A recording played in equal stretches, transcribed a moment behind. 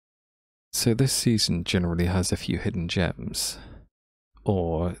So this season generally has a few hidden gems,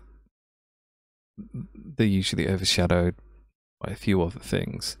 or they're usually overshadowed by a few other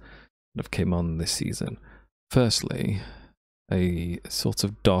things that have came on this season. Firstly, a sort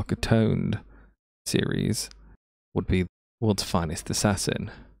of darker toned series would be World's Finest Assassin.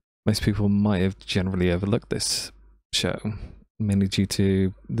 Most people might have generally overlooked this show, mainly due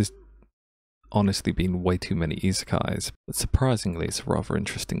to there's honestly been way too many isekais, but surprisingly it's a rather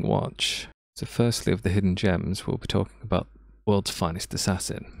interesting watch. So firstly, of the hidden gems, we'll be talking about World's Finest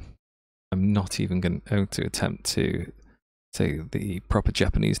Assassin. I'm not even going to attempt to say the proper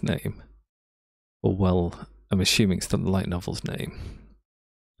Japanese name, or well, I'm assuming it's the light novel's name,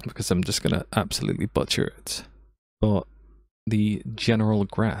 because I'm just going to absolutely butcher it. But the general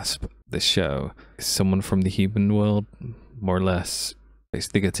grasp of this show is someone from the human world, more or less,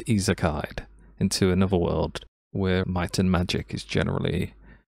 basically gets isekai'd into another world where might and magic is generally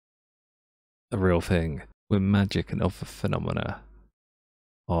a real thing, where magic and other phenomena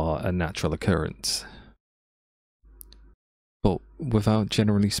are a natural occurrence. But without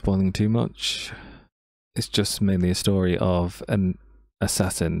generally spoiling too much, it's just mainly a story of an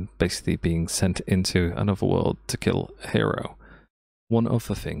assassin basically being sent into another world to kill a hero. One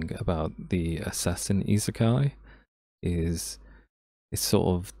other thing about the assassin isekai is it sort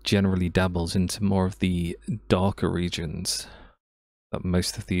of generally dabbles into more of the darker regions that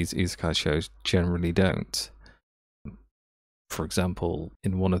most of these isekai shows generally don't. For example,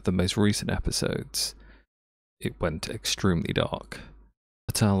 in one of the most recent episodes, it went extremely dark,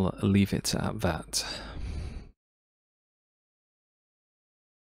 but I'll leave it at that.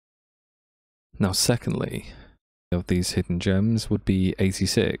 Now, secondly, of these hidden gems would be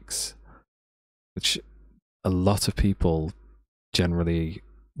 86, which a lot of people generally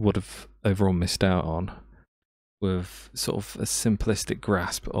would have overall missed out on, with sort of a simplistic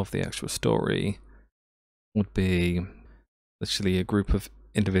grasp of the actual story. Would be literally a group of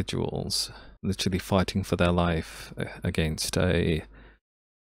individuals literally fighting for their life against a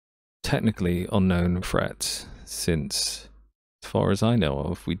technically unknown threat, since as far as I know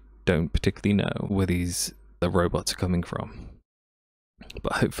of, we don't particularly know where the robots are coming from.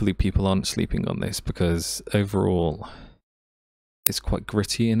 But hopefully people aren't sleeping on this, because overall it's quite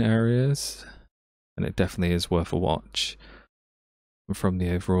gritty in areas, and it definitely is worth a watch. And from the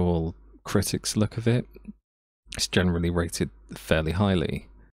overall critics' look of it, it's generally rated fairly highly.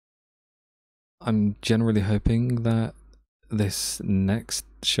 I'm generally hoping that this next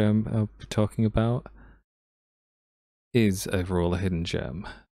show I'll be talking about is overall a hidden gem.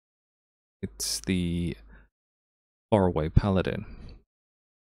 It's the faraway paladin.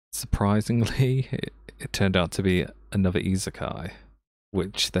 Surprisingly, it turned out to be another isekai,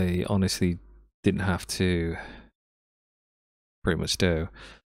 which they honestly didn't have to pretty much do,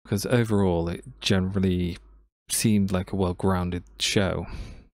 because overall it generally seemed like a well-grounded show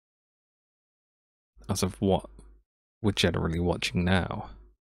as of what we're generally watching now.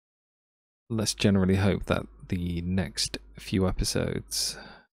 Let's generally hope that the next few episodes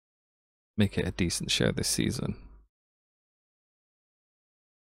make it a decent show this season.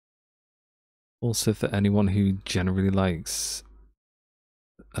 Also, for anyone who generally likes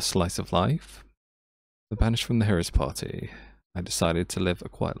a slice of life, the Banished from the Hero's Party, I decided to live a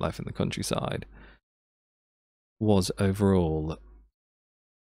quiet life in the countryside, was overall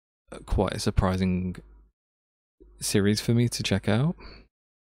quite a surprising series for me to check out.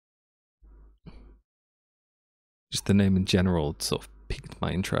 Just the name in general sort of piqued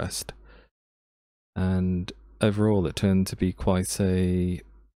my interest, and overall it turned to be quite a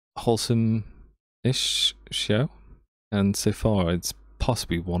wholesome-ish show, and so far it's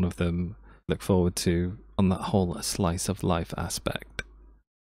possibly one of them I look forward to on that whole slice of life aspect.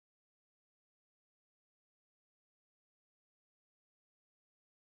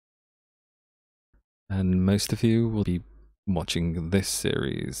 And most of you will be watching this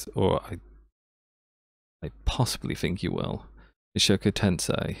series, or I possibly think you will, Mushoku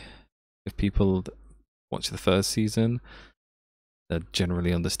Tensei. If people watch the first season, they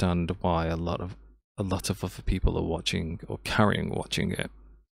generally understand why a lot of other people are watching or carrying watching it.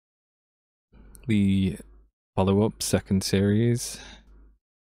 The follow-up second series,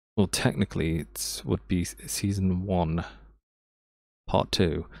 well, technically it would be season 1, part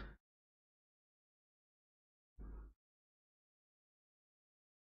 2.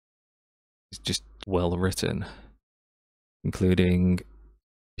 It's just well written, including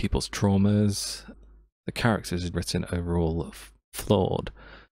people's traumas. The characters are written overall flawed.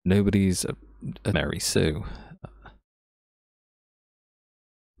 Nobody's a Mary Sue.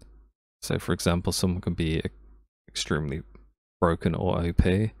 So, for example, someone can be extremely broken or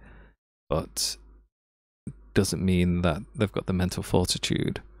OP, but it doesn't mean that they've got the mental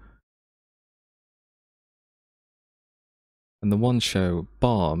fortitude. And the one show,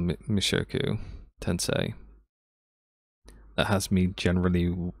 bar Mushoku Tensei, that has me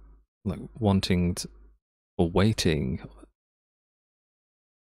generally like wanting or waiting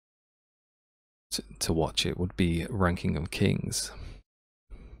to watch it would be Ranking of Kings.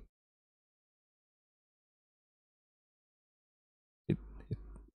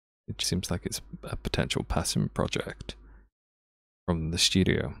 It seems like it's a potential passion project from the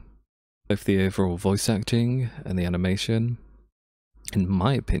studio. Both the overall voice acting and the animation, in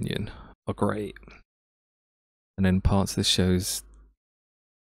my opinion, are great. And in parts this show's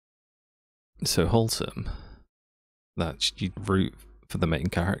so wholesome that you root for the main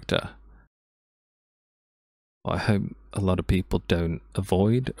character. I hope a lot of people don't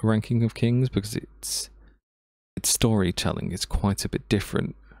avoid Ranking of Kings because its storytelling is quite a bit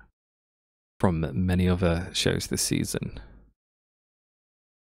different from many other shows this season,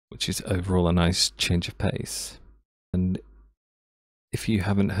 which is overall a nice change of pace. And if you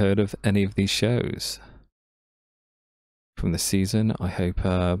haven't heard of any of these shows from this season, I hope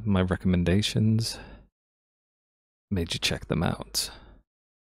my recommendations made you check them out.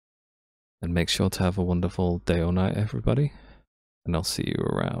 And make sure to have a wonderful day or night, everybody, and I'll see you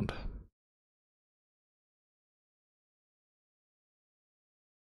around.